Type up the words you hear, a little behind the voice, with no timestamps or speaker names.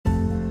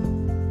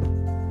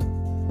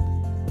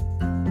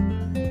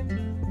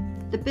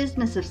The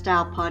Business of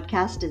Style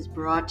podcast is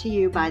brought to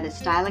you by the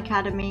Style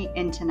Academy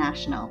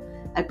International,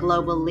 a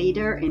global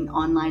leader in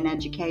online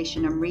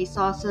education and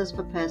resources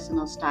for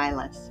personal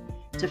stylists.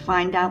 To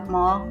find out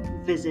more,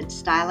 visit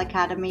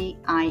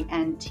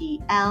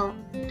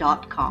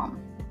styleacademyintl.com.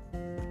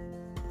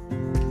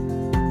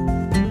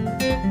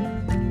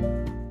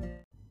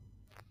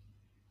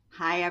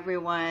 Hi,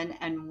 everyone,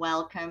 and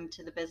welcome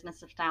to the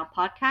Business of Style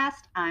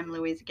podcast. I'm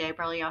Louise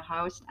Gabriel, your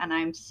host, and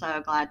I'm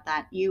so glad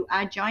that you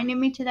are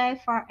joining me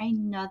today for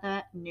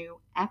another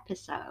new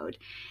episode.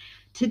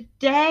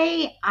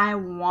 Today, I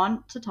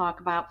want to talk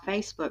about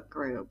Facebook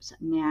groups.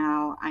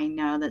 Now, I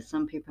know that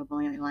some people will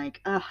be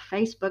like, oh,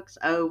 Facebook's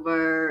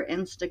over,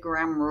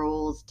 Instagram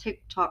rules,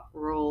 TikTok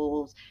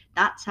rules.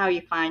 That's how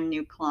you find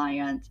new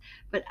clients.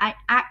 But I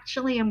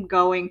actually am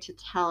going to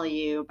tell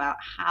you about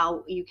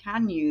how you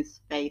can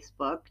use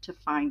Facebook to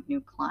find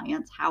new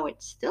clients, how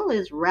it still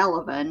is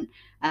relevant.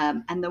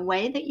 And the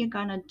way that you're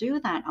going to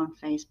do that on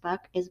Facebook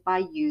is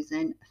by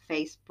using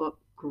Facebook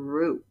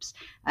groups,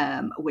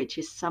 which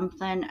is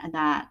something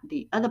that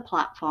the other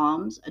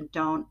platforms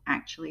don't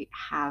actually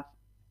have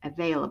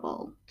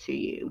available to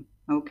you.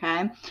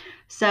 Okay,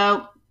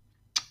 so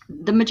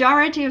the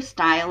majority of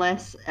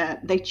stylists,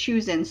 they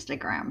choose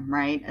Instagram,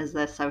 right, as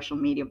their social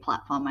media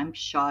platform. I'm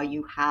sure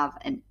you have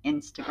an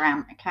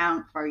Instagram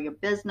account for your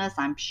business.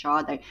 I'm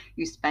sure that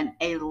you spend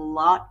a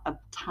lot of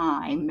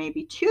time,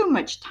 maybe too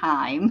much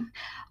time,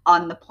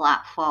 on the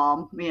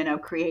platform,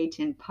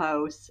 creating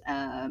posts,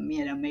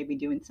 maybe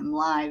doing some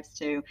lives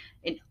too,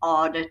 in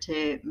order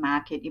to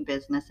market your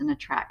business and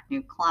attract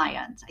new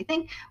clients. I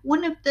think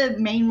one of the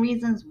main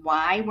reasons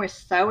why we're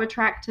so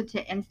attracted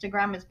to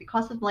Instagram is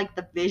because of like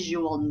the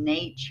visual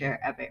nature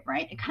of it,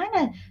 right? It kind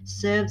of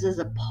serves as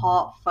a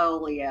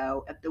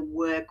portfolio of the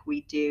work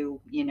we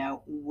do,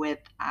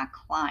 with our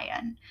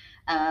client.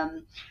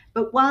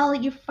 But while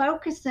you're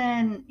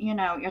focusing,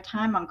 your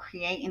time on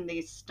creating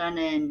these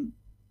stunning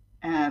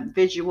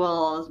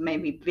visuals,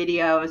 maybe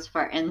videos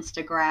for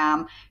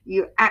Instagram,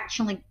 you're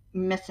actually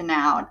missing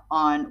out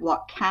on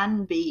what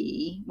can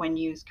be, when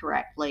used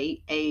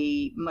correctly,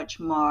 a much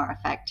more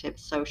effective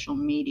social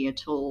media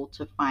tool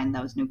to find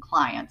those new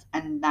clients,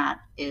 and that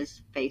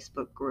is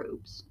Facebook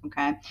groups.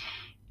 Okay,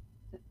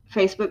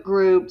 Facebook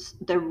groups,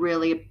 they're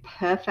really a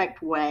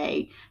perfect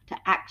way to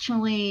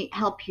actually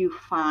help you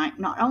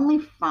not only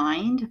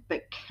find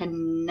but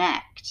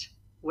connect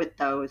with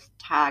those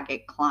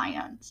target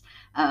clients.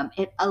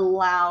 It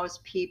allows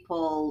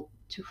people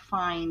to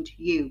find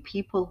you,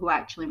 people who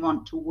actually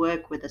want to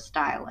work with a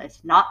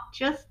stylist, not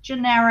just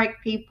generic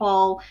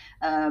people,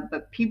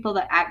 but people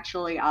that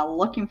actually are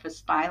looking for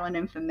styling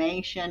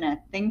information and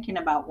thinking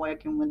about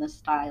working with a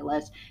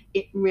stylist.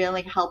 It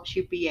really helps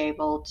you be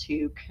able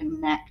to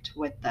connect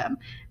with them.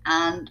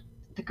 And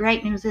the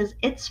great news is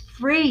it's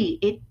free.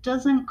 It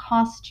doesn't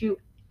cost you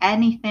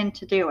anything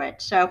to do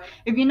it. So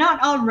if you're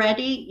not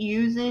already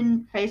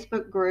using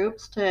Facebook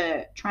groups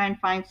to try and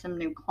find some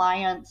new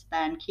clients,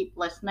 then keep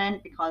listening,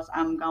 because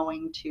I'm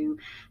going to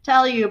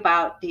tell you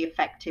about the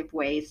effective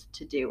ways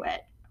to do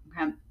it.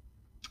 Okay.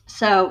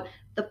 So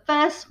the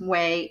first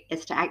way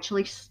is to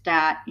actually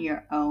start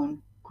your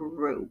own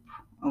group.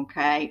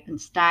 Okay,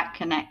 and start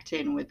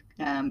connecting with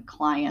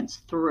clients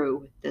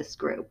through this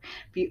group.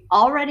 If you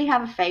already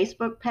have a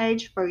Facebook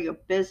page for your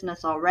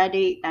business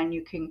already, then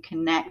you can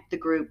connect the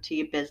group to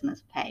your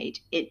business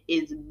page. It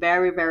is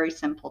very, very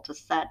simple to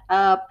set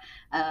up.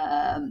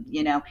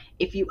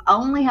 If you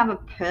only have a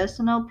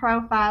personal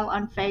profile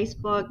on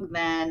Facebook,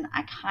 then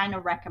I kind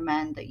of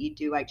recommend that you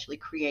do actually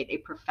create a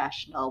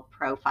professional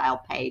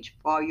profile page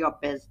for your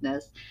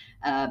business,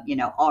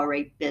 or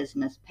a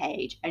business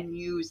page, and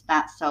use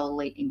that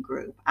solely in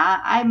group.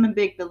 I'm a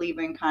big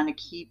believer in kind of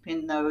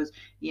keeping those,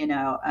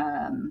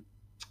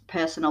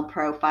 personal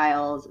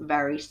profiles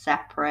very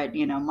separate.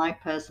 My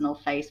personal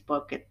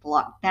Facebook, it's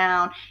locked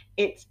down.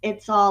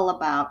 It's all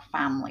about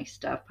family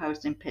stuff,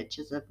 posting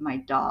pictures of my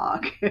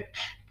dog,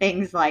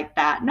 things like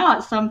that.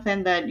 Not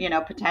something that,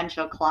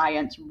 potential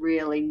clients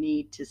really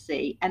need to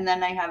see. And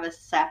then I have a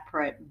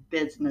separate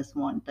business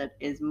one that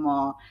is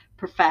more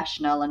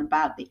professional and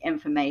about the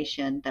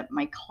information that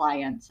my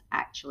clients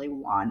actually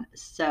want.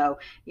 So,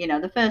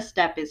 the first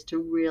step is to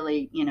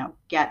really,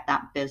 get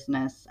that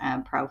business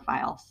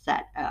profile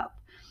set up.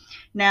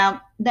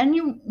 Now,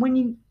 then when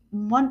you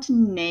want to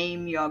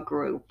name your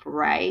group,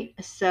 right?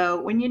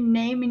 So when you're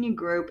naming your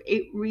group,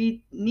 it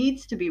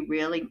needs to be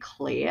really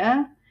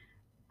clear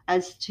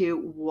as to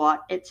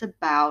what it's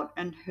about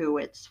and who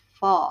it's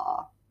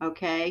for,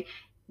 okay?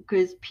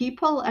 Because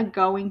people are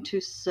going to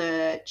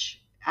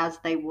search as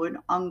they would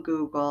on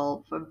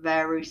Google for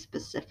very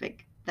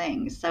specific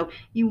things. So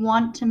you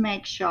want to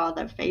make sure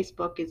that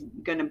Facebook is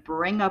going to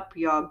bring up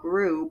your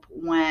group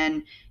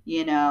when,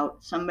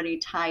 somebody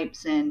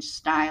types in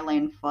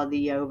styling for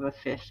the over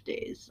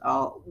 50s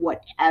or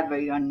whatever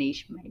your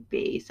niche may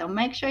be. So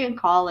make sure you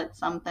call it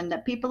something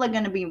that people are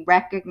going to be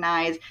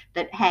recognized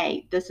that,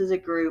 hey, this is a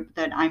group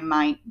that I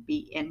might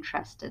be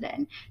interested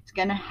in. It's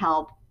going to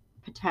help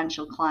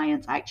potential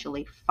clients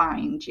actually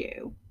find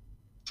you.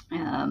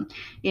 um,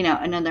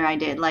 another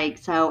idea, like,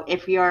 so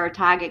if your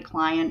target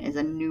client is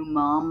a new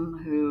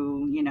mom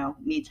who,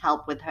 needs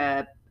help with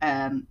her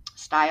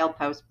style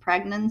post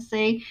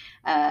pregnancy,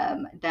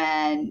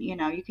 then,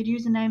 you could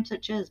use a name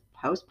such as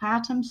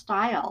postpartum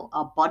style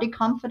or body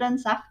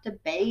confidence after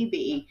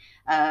baby.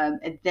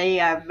 They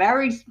are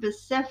very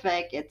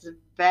specific. It's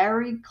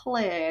very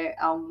clear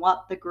on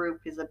what the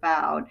group is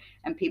about,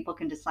 and people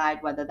can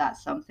decide whether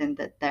that's something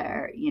that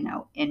they're,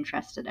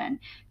 interested in.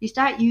 You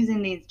start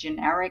using these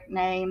generic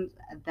names,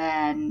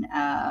 then,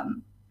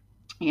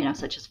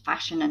 such as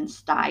fashion and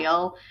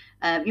style,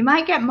 you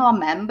might get more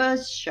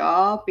members,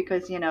 sure,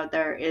 because,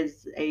 there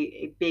is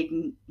a big,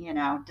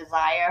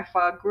 desire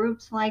for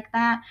groups like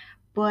that,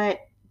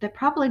 but they're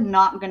probably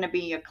not going to be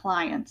your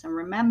clients. And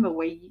remember,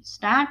 we're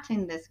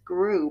starting this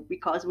group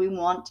because we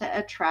want to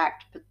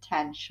attract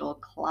potential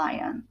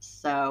clients.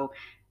 So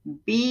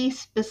be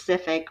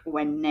specific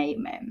when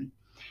naming.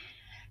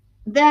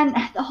 Then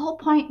the whole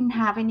point in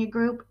having your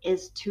group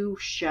is to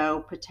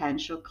show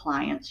potential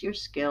clients your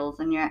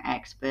skills and your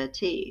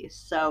expertise.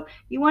 So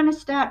you want to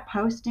start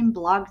posting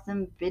blogs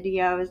and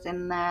videos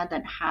in there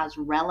that has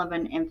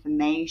relevant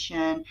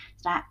information.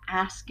 Start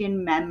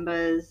asking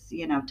members,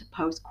 to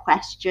post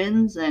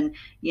questions and,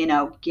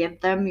 give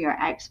them your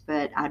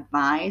expert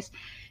advice.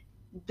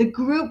 The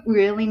group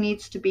really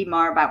needs to be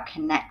more about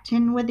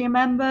connecting with your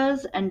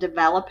members and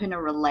developing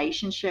a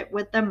relationship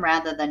with them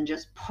rather than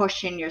just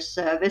pushing your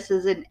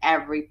services in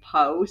every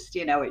post.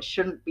 It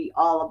shouldn't be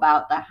all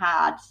about the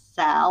hard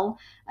sell.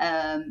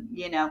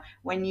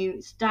 When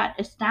you start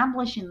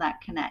establishing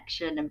that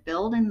connection and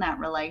building that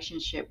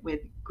relationship with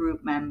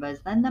group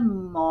members, then they're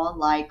more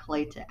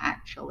likely to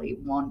actually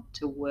want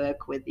to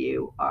work with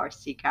you or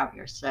seek out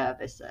your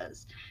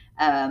services.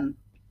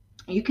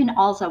 You can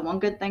also, one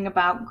good thing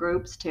about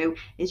groups too,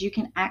 is you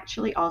can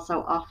actually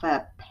also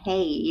offer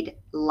paid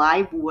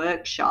live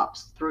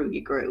workshops through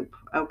your group.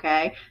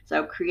 Okay.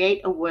 So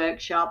create a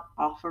workshop,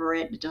 offer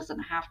it. You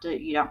don't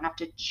have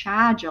to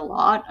charge a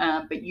lot,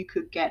 but you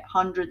could get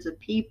hundreds of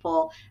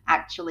people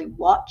actually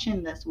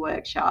watching this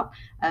workshop.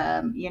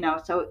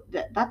 So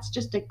that's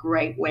just a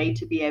great way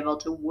to be able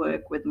to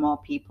work with more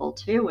people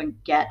too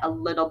and get a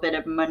little bit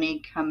of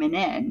money coming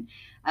in.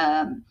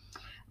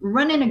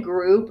 Running a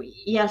group,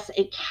 yes,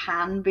 it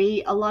can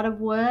be a lot of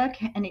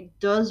work and it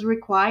does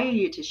require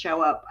you to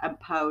show up and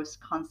post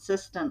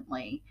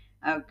consistently.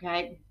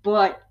 Okay.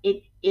 But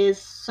it is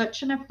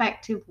such an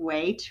effective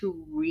way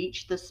to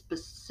reach the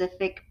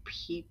specific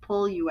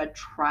people you are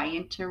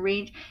trying to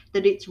reach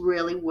that it's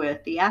really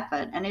worth the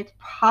effort. And it's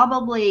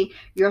probably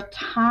your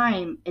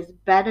time is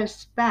better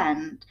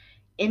spent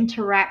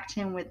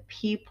interacting with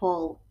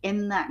people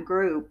in that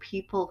group,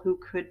 people who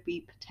could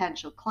be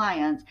potential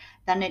clients,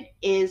 than it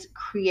is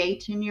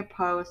creating your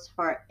posts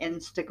for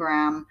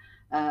Instagram,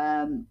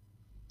 and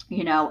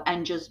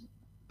just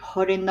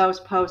putting those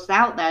posts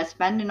out there,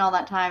 spending all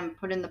that time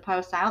putting the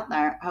posts out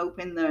there,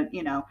 hoping that,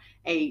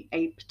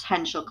 a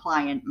potential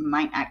client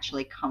might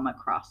actually come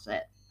across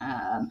it.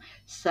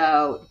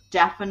 So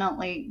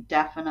definitely,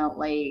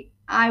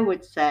 I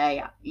would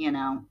say,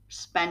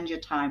 spend your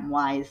time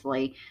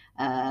wisely.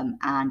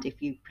 And if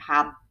you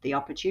have the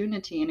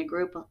opportunity in a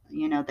group,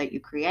 that you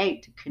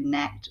create to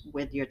connect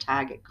with your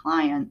target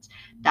clients,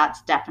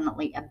 that's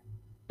definitely a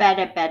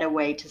better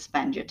way to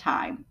spend your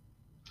time.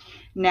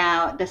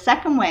 Now, the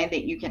second way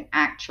that you can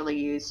actually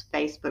use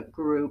Facebook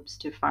groups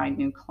to find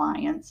new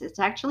clients is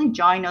to actually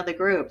join other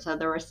groups,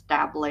 other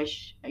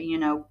established,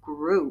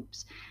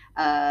 groups.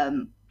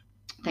 Um,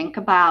 think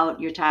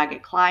about your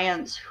target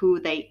clients, who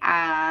they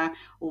are,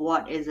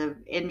 what is of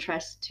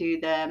interest to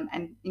them,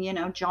 and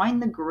join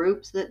the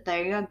groups that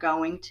they are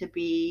going to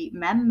be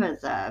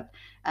members of.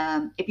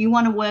 If you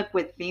want to work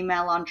with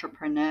female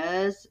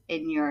entrepreneurs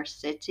in your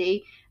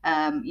city,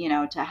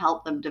 to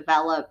help them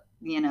develop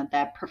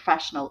their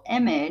professional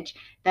image,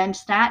 then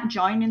start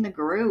joining the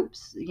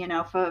groups,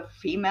 for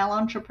female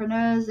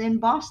entrepreneurs in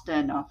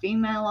Boston or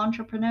female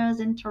entrepreneurs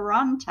in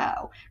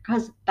Toronto,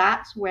 because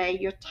that's where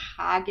your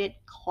target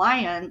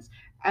clients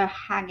are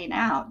hanging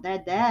out.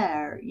 They're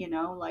there,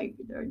 like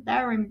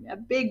they're in a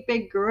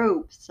big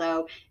group,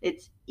 so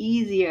it's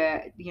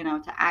easier,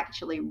 to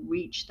actually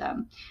reach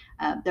them.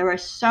 There are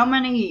so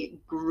many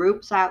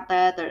groups out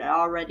there that are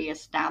already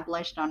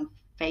established on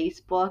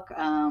Facebook,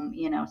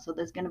 so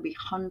there's going to be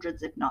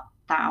hundreds, if not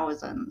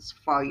thousands,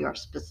 for your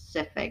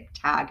specific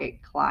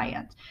target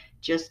clients.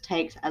 Just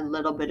takes a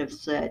little bit of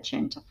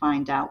searching to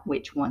find out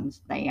which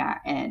ones they are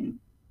in.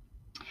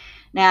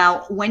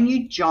 Now, when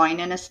you join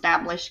an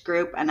established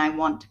group, and I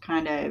want to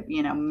kind of,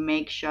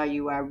 make sure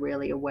you are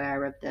really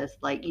aware of this,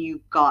 like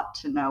you've got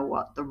to know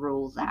what the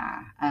rules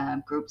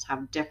are. Groups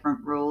have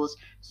different rules.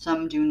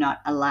 Some do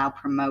not allow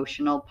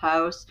promotional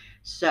posts.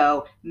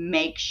 So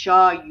make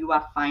sure you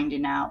are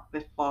finding out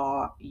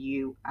before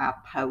you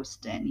are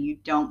posting. You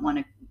don't want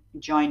to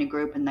join a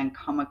group and then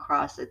come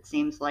across it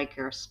seems like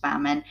you're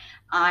spamming.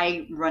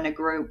 I run a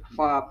group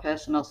for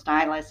personal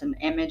stylists and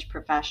image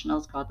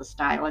professionals called the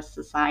Stylist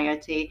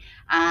Society,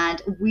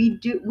 and we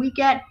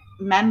get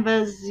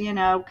members,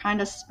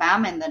 kind of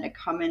spamming that are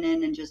coming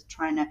in and just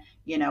trying to,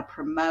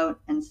 promote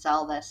and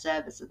sell their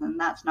services, and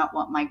that's not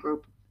what my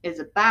group is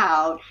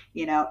about.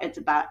 It's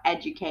about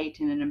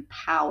educating and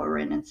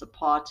empowering and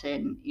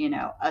supporting,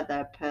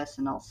 other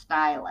personal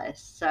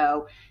stylists.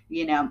 So,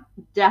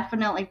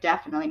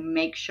 definitely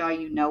make sure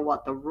you know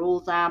what the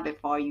rules are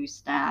before you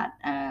start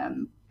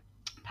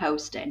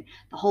posting.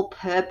 The whole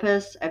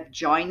purpose of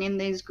joining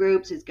these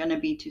groups is going to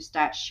be to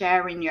start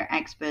sharing your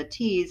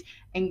expertise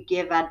and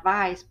give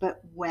advice,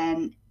 but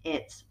when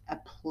it's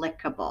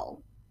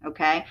applicable.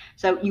 Okay,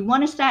 so you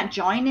want to start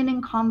joining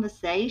in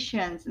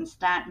conversations and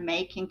start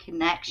making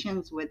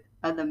connections with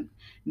other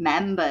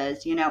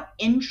members.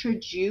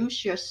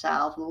 Introduce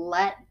yourself,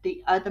 let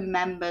the other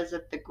members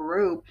of the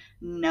group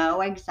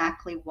know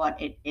exactly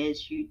what it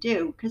is you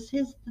do. Because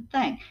here's the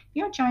thing,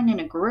 you're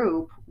joining a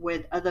group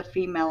with other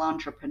female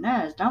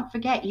entrepreneurs. Don't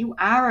forget, you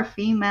are a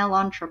female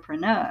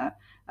entrepreneur.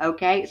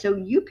 Okay, so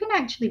you can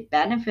actually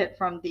benefit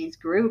from these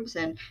groups,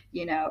 and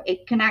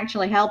it can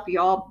actually help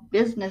your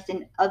business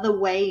in other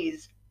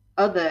ways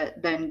other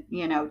than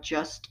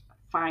just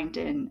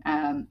finding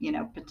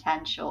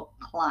potential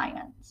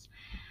clients.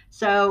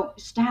 So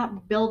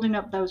start building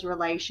up those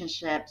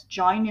relationships,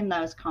 join in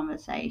those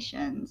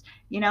conversations,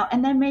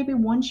 and then maybe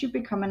once you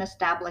become an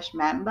established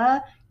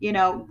member,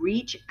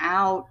 reach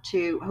out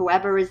to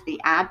whoever is the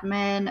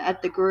admin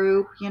of the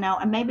group,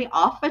 and maybe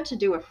offer to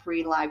do a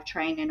free live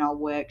training or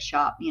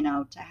workshop,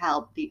 to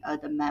help the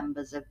other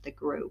members of the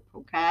group.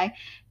 Okay.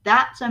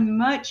 That's a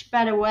much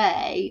better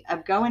way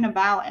of going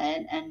about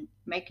it and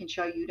making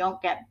sure you don't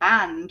get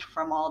banned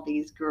from all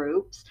these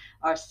groups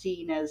or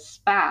seen as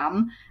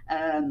spam.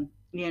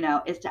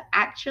 Is to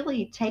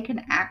actually take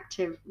an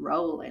active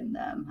role in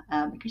them,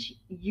 because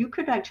you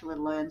could actually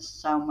learn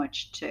so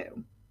much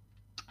too.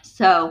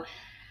 So,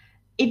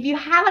 if you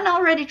haven't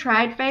already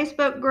tried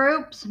Facebook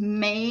groups,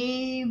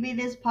 maybe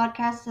this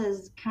podcast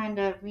has kind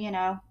of,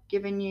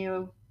 given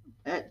you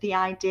the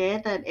idea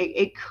that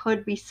it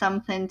could be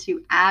something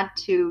to add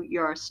to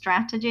your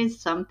strategies,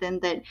 something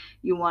that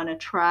you want to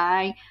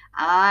try.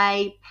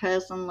 I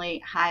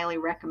personally highly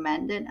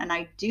recommend it. And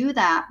I do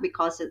that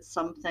because it's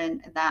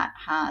something that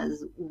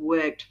has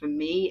worked for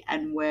me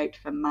and worked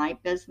for my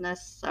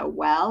business so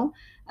well.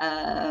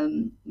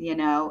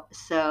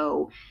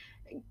 So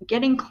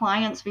getting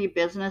clients for your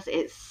business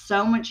is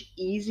so much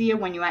easier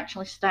when you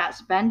actually start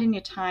spending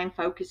your time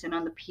focusing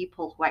on the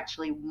people who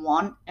actually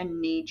want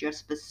and need your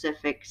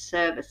specific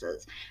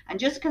services. And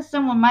just because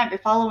someone might be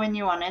following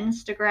you on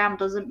Instagram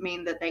doesn't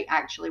mean that they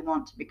actually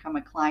want to become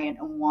a client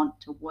and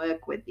want to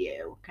work with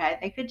you. Okay,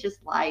 they could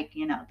just like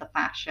the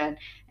fashion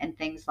and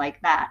things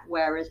like that.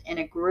 Whereas in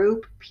a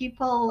group,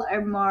 people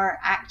are more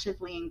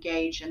actively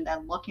engaged and they're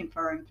looking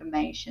for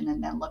information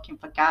and they're looking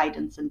for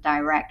guidance and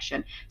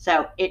direction.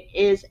 So it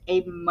is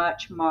a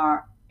much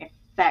more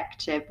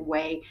effective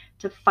way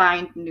to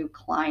find new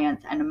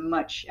clients and a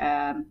much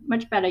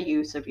better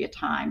use of your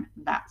time.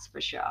 That's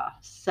for sure.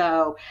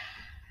 So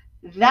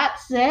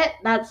that's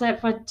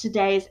it for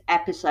today's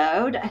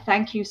episode.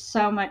 Thank you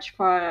so much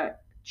for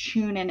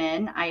tuning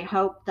in. I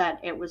hope that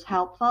it was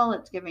helpful.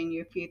 It's giving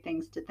you a few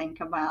things to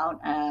think about,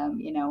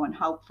 and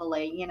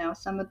hopefully,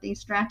 some of these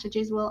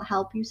strategies will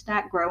help you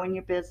start growing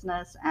your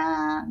business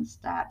and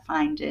start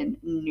finding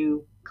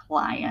new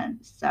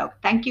clients. So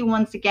thank you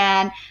once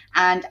again,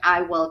 and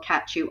I will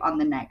catch you on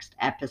the next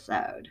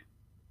episode.